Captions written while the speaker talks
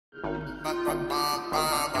Hi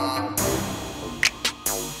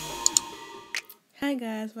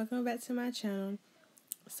guys, welcome back to my channel.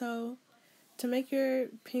 So, to make your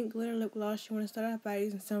pink glitter lip gloss, you want to start off by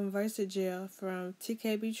using some Versagel from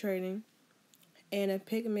TKB Trading and a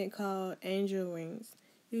pigment called Angel Wings.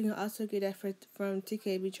 You can also get that from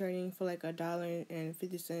TKB Trading for like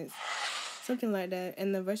 $1.50, something like that.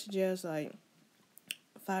 And the Versagel is like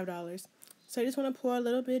 $5. So you just want to pour a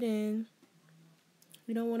little bit in.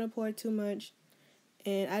 You don't want to pour too much.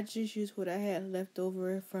 And I just used what I had left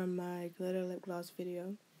over from my glitter lip gloss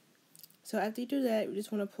video. So after you do that, you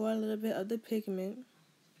just want to pour a little bit of the pigment.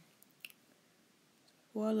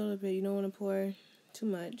 Pour a little bit. You don't want to pour too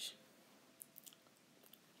much.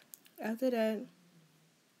 After that,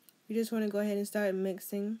 you just want to go ahead and start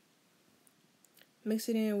mixing. Mix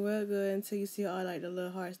it in real good until you see all like the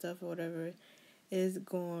little hard stuff or whatever is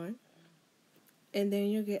gone. And then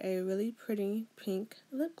you'll get a really pretty pink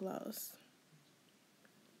lip gloss.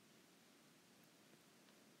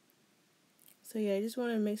 So yeah, you just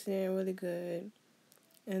want to mix it in really good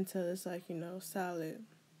until it's like, solid.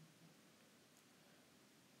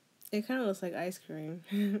 It kind of looks like ice cream.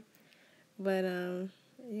 But,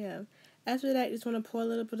 yeah. After that, you just want to pour a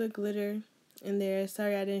little bit of glitter in there.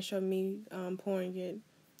 Sorry I didn't show me pouring it.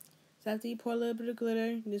 So after you pour a little bit of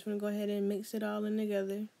glitter, you just want to go ahead and mix it all in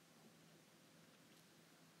together.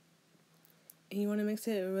 And you want to mix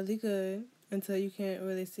it really good until you can't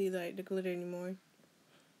really see like the glitter anymore.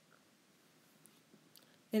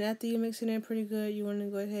 And after you mix it in pretty good, you want to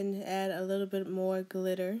go ahead and add a little bit more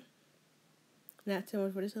glitter. Not too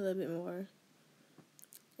much, but just a little bit more.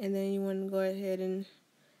 And then you want to go ahead and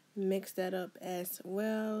mix that up as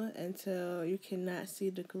well until you cannot see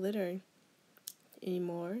the glitter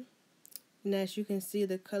anymore. And as you can see,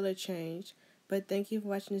 the color change. But thank you for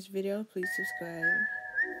watching this video. Please subscribe.